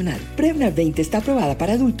protección adicional. Prevnar 20 está aprobada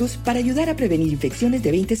para adultos para ayudar a prevenir infecciones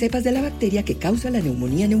de 20 cepas de la bacteria que causa la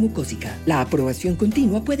neumonía neumocócica. La aprobación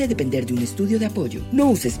continua puede depender de un estudio de apoyo.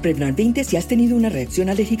 No uses Prevnar 20 si has tenido una reacción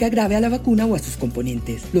alérgica grave a la vacuna o a sus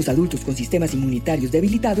componentes. Los adultos con sistemas inmunitarios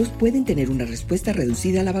debilitados pueden tener una respuesta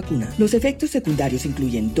reducida a la vacuna. Los efectos secundarios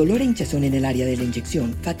incluyen dolor e hinchazón en el área de la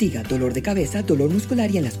inyección, fatiga, dolor de cabeza, dolor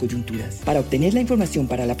muscular y en las coyunturas. Para obtener la información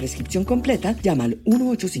para la prescripción completa, llama al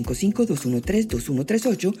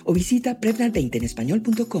 1-855-213-2138 o visita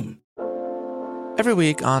Prevnar20enespañol.com. Every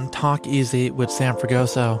week on Talk Easy with Sam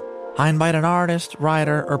Fragoso, I invite an artist,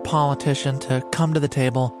 writer, or politician to come to the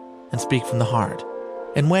table and speak from the heart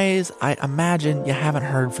in ways I imagine you haven't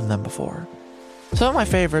heard from them before. Some of my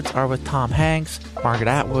favorites are with Tom Hanks, Margaret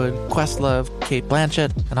Atwood, Questlove, Cate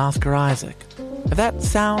Blanchett, and Oscar Isaac. If that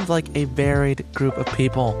sounds like a varied group of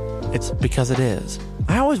people, it's because it is.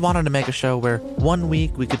 I always wanted to make a show where one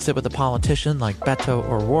week we could sit with a politician like Beto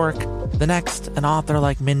O'Rourke, the next an author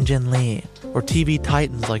like Min Jin Lee, or TV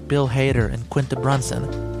titans like Bill Hader and Quinta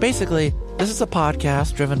Brunson. Basically, this is a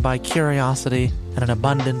podcast driven by curiosity and an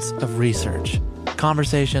abundance of research.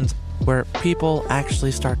 Conversations where people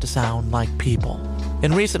actually start to sound like people.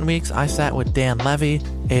 In recent weeks, I sat with Dan Levy,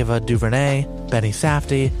 Ava DuVernay, Benny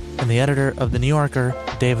Safdie, and the editor of The New Yorker,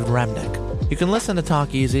 David Remnick. You can listen to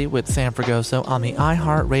Talk Easy with Sam Fragoso on the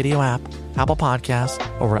iHeartRadio app, Apple Podcasts,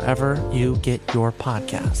 or wherever you get your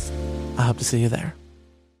podcasts. I hope to see you there.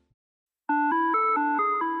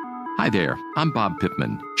 Hi there, I'm Bob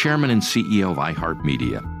Pittman, Chairman and CEO of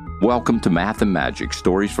iHeartMedia. Welcome to Math and Magic,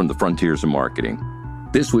 Stories from the Frontiers of Marketing.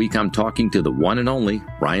 This week, I'm talking to the one and only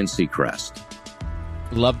Ryan Seacrest.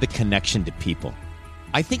 Love the connection to people.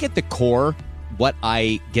 I think at the core, what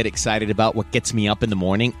I get excited about, what gets me up in the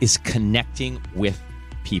morning, is connecting with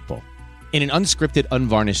people in an unscripted,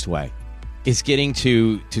 unvarnished way. Is getting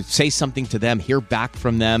to say something to them, hear back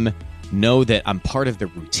from them, know that I'm part of the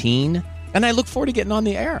routine. And I look forward to getting on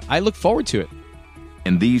the air. I look forward to it.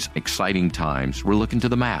 In these exciting times, we're looking to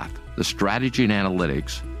the math, the strategy and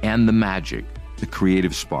analytics, and the magic, the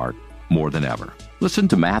creative spark, more than ever. Listen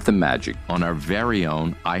to Math and Magic on our very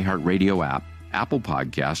own iHeartRadio app, Apple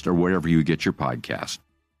Podcast, or wherever you get your podcast.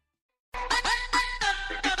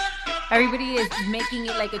 Everybody is making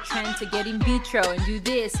it like a trend to get in vitro and do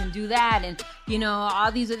this and do that, and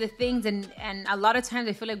all these other things. And a lot of times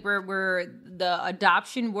I feel like we're the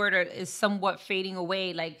adoption word is somewhat fading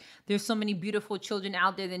away. Like there's so many beautiful children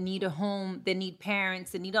out there that need a home, that need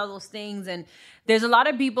parents, that need all those things. And there's a lot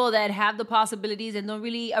of people that have the possibilities and don't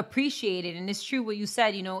really appreciate it. And it's true what you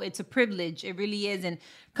said. It's a privilege. It really is. And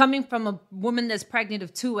coming from a woman that's pregnant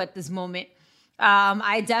of 2 at this moment.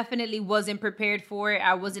 I definitely wasn't prepared for it.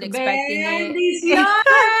 I wasn't expecting it.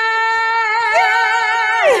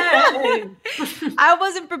 I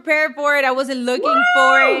wasn't prepared for it. I wasn't looking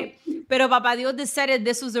for it. Pero Papa Dios decided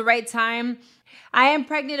this was the right time. I am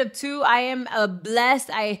pregnant of 2. I am blessed.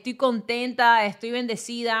 Estoy contenta. Estoy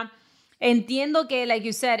bendecida. Entiendo que, like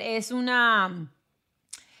you said, es una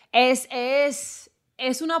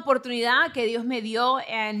oportunidad que Dios me dio.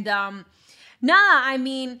 And I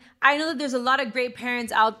mean, I know that there's a lot of great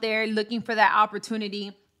parents out there looking for that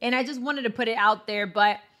opportunity. And I just wanted to put it out there.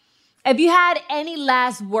 But if you had any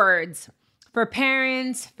last words for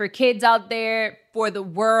parents, for kids out there, for the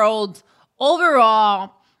world,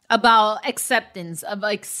 overall, about acceptance, of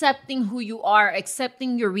accepting who you are,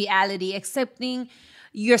 accepting your reality, accepting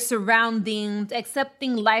your surroundings,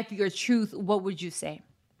 accepting life, your truth, what would you say?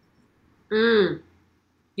 You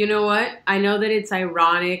know what? I know that it's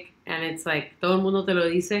ironic and it's like, todo el mundo te lo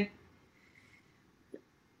dice.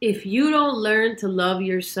 If you don't learn to love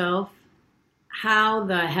yourself, how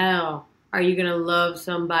the hell are you going to love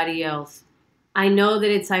somebody else? I know that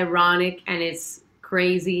it's ironic and it's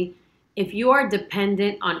crazy. If you are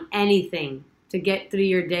dependent on anything to get through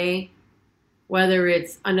your day, whether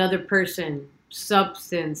it's another person,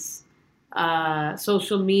 substance,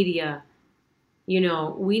 social media,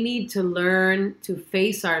 we need to learn to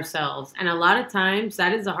face ourselves. And a lot of times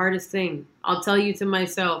that is the hardest thing. I'll tell you to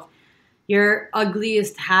myself, your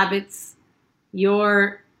ugliest habits,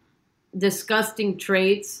 your disgusting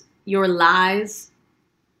traits, your lies,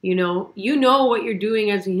 you know what you're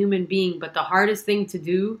doing as a human being, but the hardest thing to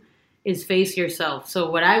do is face yourself. So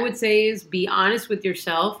what I would say is be honest with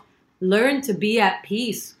yourself. Learn to be at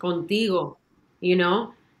peace contigo,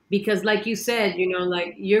 because like you said,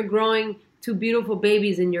 like you're growing 2 beautiful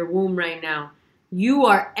babies in your womb right now. You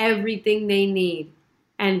are everything they need.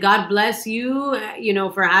 And God bless you,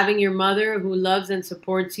 for having your mother who loves and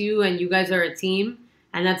supports you, and you guys are a team.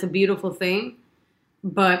 And that's a beautiful thing.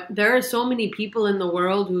 But there are so many people in the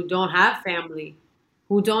world who don't have family,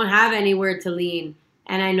 who don't have anywhere to lean.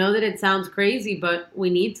 And I know that it sounds crazy, but we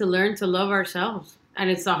need to learn to love ourselves. And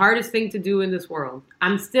it's the hardest thing to do in this world.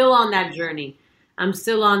 I'm still on that journey.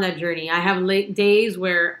 I have days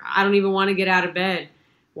where I don't even want to get out of bed,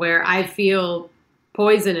 where I feel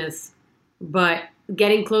poisonous. But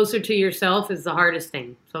getting closer to yourself is the hardest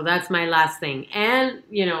thing. So that's my last thing. And,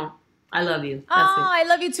 I love you. That's it. I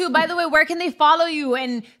love you too. By the way, where can they follow you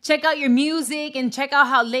and check out your music and check out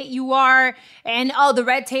how late you are? And the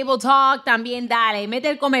Red Table Talk también, dale, mete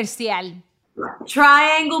el comercial.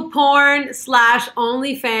 Triangle porn /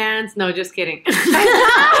 OnlyFans. No, just kidding.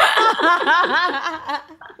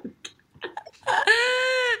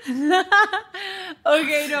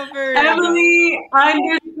 Okay, no, for real.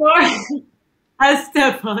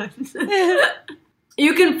 Emily_Estefan.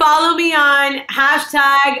 You can follow me on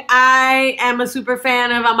hashtag I am a super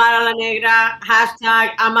fan of Amara La Negra.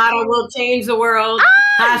 Hashtag Amara will change the world.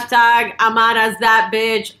 Hashtag Amara's that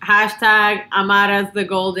bitch. Hashtag Amara's the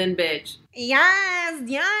golden bitch. Yes.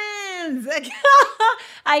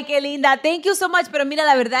 Ay, qué linda. Thank you so much. Pero mira,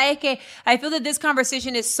 la verdad es que I feel that this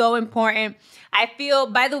conversation is so important. I feel,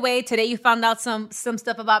 by the way, today you found out some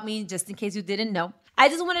stuff about me, just in case you didn't know. I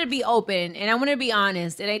just wanted to be open and I want to be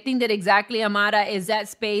honest. And I think that exactly, Amara, is that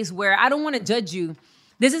space where I don't want to judge you.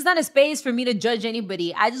 This is not a space for me to judge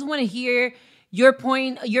anybody. I just want to hear your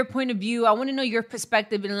point of view. I want to know your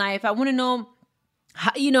perspective in life. I want to know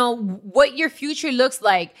how, what your future looks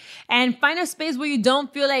like, and find a space where you don't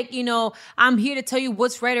feel like, I'm here to tell you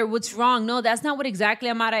what's right or what's wrong. No, that's not what exactly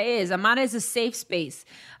Amara is. Amara is a safe space.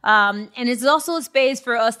 And it's also a space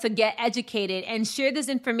for us to get educated and share this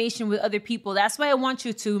information with other people. That's why I want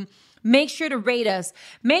you to make sure to rate us.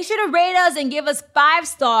 Make sure to rate us and give us 5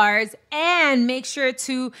 stars, and make sure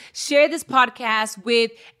to share this podcast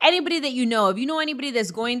with anybody that you know. If you know anybody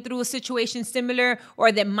that's going through a situation similar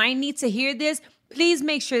or that might need to hear this, please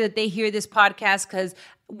make sure that they hear this podcast, because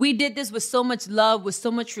we did this with so much love, with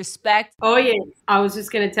so much respect. Oh, yeah. I was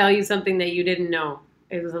just going to tell you something that you didn't know.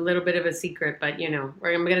 It was a little bit of a secret, but, I'm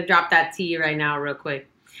going to drop that tea right now real quick.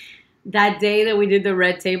 That day that we did the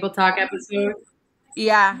Red Table Talk episode.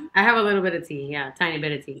 Yeah. I have a little bit of tea. Yeah, tiny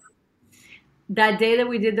bit of tea. That day that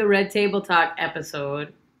we did the Red Table Talk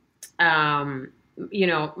episode, my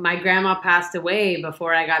grandma passed away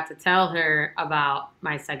before I got to tell her about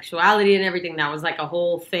my sexuality and everything. That was like a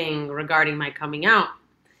whole thing regarding my coming out.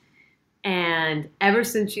 And ever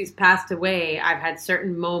since she's passed away, I've had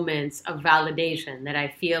certain moments of validation that I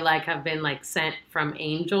feel like have been like sent from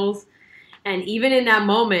angels. And even in that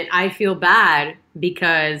moment, I feel bad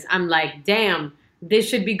because I'm like, damn, this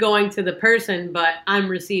should be going to the person, but I'm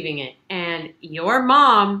receiving it. And your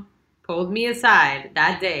mom pulled me aside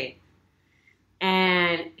that day.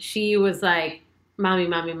 And she was like, Mami,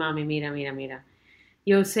 mira.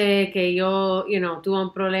 yo sé que yo, tuve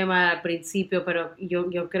un problema al principio, pero yo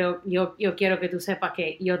quiero que tú sepas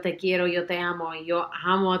que yo te quiero, yo te amo, y yo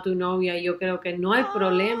amo a tu novia, y yo creo que no hay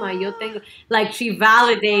problema, yo tengo, like, she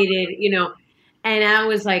validated, and I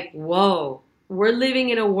was like, whoa, we're living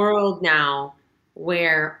in a world now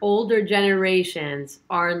where older generations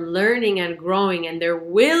are learning and growing, and they're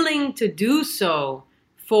willing to do so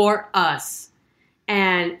for us.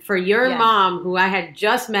 And for your mom, who I had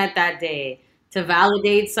just met that day, to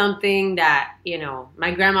validate something that,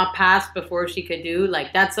 my grandma passed before she could do,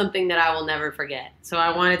 like, that's something that I will never forget. So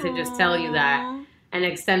I wanted to just tell you that and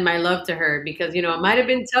extend my love to her because, it might have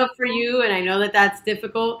been tough for you, and I know that that's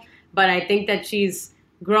difficult, but I think that she's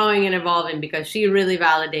growing and evolving because she really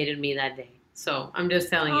validated me that day. So I'm just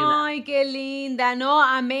telling you that. Ay, qué linda. No,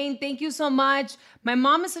 amén. Thank you so much. My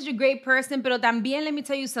mom is such a great person, pero también let me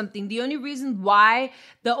tell you something. The only reason why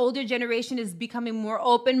the older generation is becoming more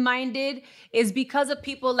open-minded is because of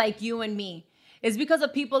people like you and me. It's because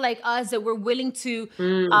of people like us that we're willing to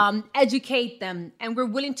educate them, and we're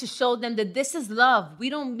willing to show them that this is love.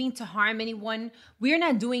 We don't mean to harm anyone. We're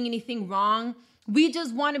not doing anything wrong. We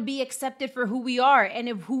just want to be accepted for who we are. And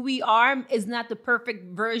if who we are is not the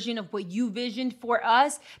perfect version of what you visioned for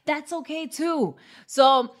us, that's okay too.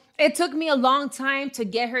 So it took me a long time to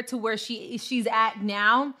get her to where she's at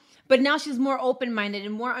now. But now she's more open-minded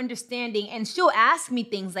and more understanding. And she'll ask me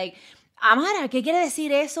things like, Amara, ¿qué quiere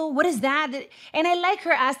decir eso? What is that? And I like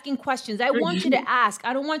her asking questions. I want you to ask.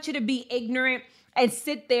 I don't want you to be ignorant and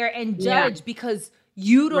sit there and judge because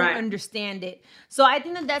you don't understand it. So I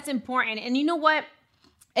think that that's important. And you know what?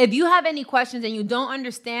 If you have any questions and you don't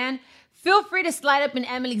understand, feel free to slide up in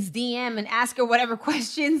Emily's DM and ask her whatever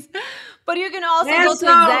questions. But you can also go to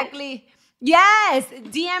exactly... Yes,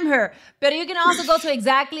 DM her. But you can also go to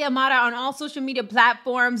Exactly Amara on all social media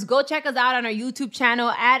platforms. Go check us out on our YouTube channel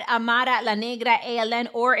at Amara La Negra ALN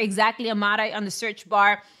or Exactly Amara on the search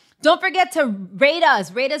bar. Don't forget to rate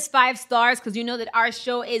us 5 stars because you know that our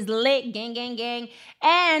show is lit, gang, gang, gang.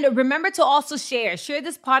 And remember to also share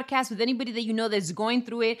this podcast with anybody that you know that's going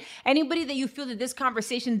through it, anybody that you feel that this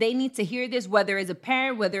conversation, they need to hear this, whether it's a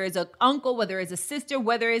parent, whether it's an uncle, whether it's a sister,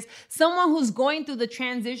 whether it's someone who's going through the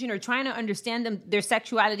transition or trying to understand their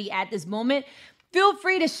sexuality at this moment. Feel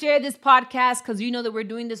free to share this podcast because you know that we're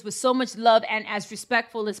doing this with so much love and as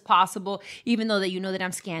respectful as possible, even though that you know that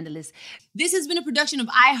I'm scandalous. This has been a production of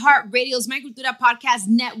iHeartRadio's My Cultura Podcast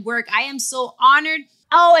Network. I am so honored.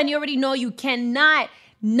 Oh, and you already know you cannot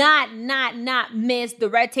not miss the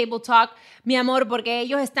Red Table Talk, mi amor, porque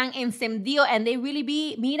ellos están encendidos and they really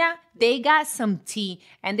be, mira, they got some tea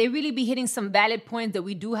and they really be hitting some valid points that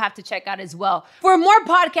we do have to check out as well. For more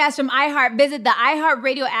podcasts from iHeart, visit the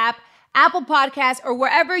iHeartRadio app, Apple Podcasts, or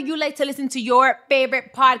wherever you like to listen to your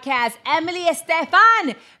favorite podcast. Emily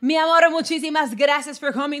Estefan, mi amor, muchísimas gracias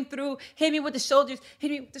for coming through. Hit me with the shoulders.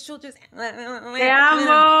 Te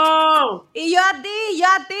amo. Y yo a ti.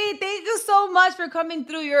 Thank you so much for coming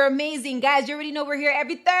through. You're amazing. Guys, you already know we're here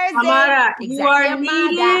every Thursday. Amara, you are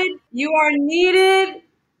needed. You are needed.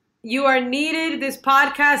 You are needed. This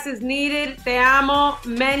podcast is needed. Te amo.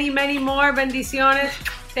 Many, many more bendiciones.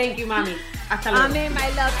 Thank you, mami. Hasta luego. Amen, my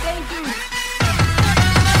love. Thank you.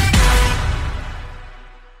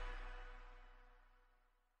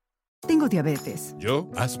 Tengo diabetes. Yo,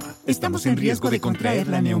 asma. Estamos en riesgo de contraer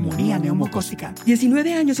la neumonía neumocócica.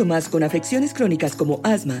 19 años o más con afecciones crónicas como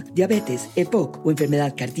asma, diabetes, EPOC o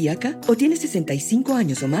enfermedad cardíaca, o tienes 65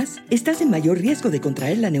 años o más, estás en mayor riesgo de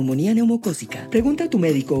contraer la neumonía neumocócica. Pregunta a tu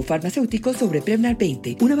médico o farmacéutico sobre Prevnar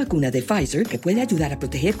 20, una vacuna de Pfizer que puede ayudar a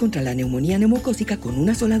proteger contra la neumonía neumocócica con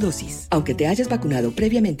una sola dosis. Aunque te hayas vacunado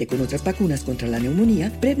previamente con otras vacunas contra la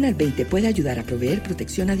neumonía, Prevnar 20 puede ayudar a proveer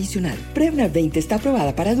protección adicional. Prevnar 20 está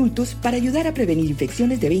aprobada para adultos para ayudar a prevenir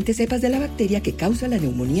infecciones de 20 cepas de la bacteria que causa la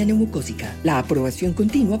neumonía neumocócica. La aprobación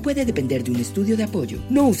continua puede depender de un estudio de apoyo.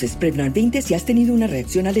 No uses Prevnar 20 si has tenido una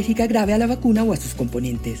reacción alérgica grave a la vacuna o a sus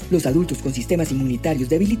componentes. Los adultos con sistemas inmunitarios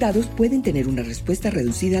debilitados pueden tener una respuesta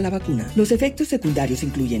reducida a la vacuna. Los efectos secundarios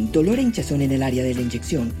incluyen dolor e hinchazón en el área de la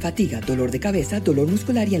inyección, fatiga, dolor de cabeza, dolor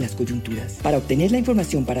muscular y en las coyunturas. Para obtener la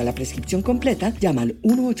información para la prescripción completa, llama al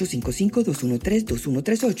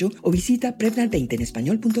 1-855-213-2138 o visita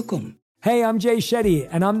Prevnar20enespañol.com. Hey, I'm Jay Shetty,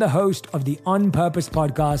 and I'm the host of the On Purpose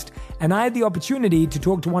podcast. And I had the opportunity to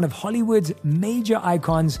talk to one of Hollywood's major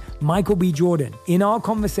icons, Michael B. Jordan. In our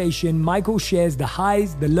conversation, Michael shares the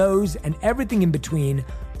highs, the lows, and everything in between,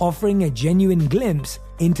 offering a genuine glimpse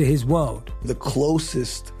into his world. The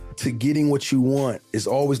closest to getting what you want is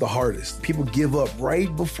always the hardest. People give up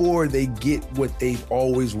right before they get what they've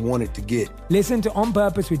always wanted to get. Listen to On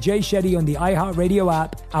Purpose with Jay Shetty on the iHeartRadio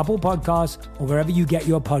app, Apple Podcasts, or wherever you get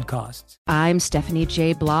your podcasts. I'm Stephanie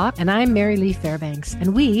J. Block. And I'm Mary Lee Fairbanks.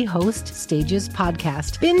 And we host Stages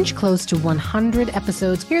Podcast. Binge close to 100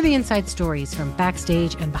 episodes. Hear the inside stories from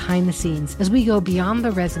backstage and behind the scenes as we go beyond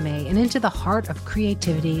the resume and into the heart of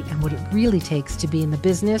creativity and what it really takes to be in the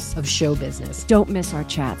business of show business. Don't miss our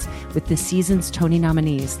chats with this season's Tony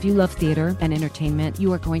nominees. If you love theater and entertainment,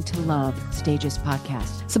 you are going to love Stages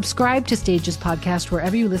Podcast. Subscribe to Stages Podcast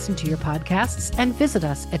wherever you listen to your podcasts and visit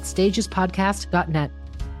us at stagespodcast.net.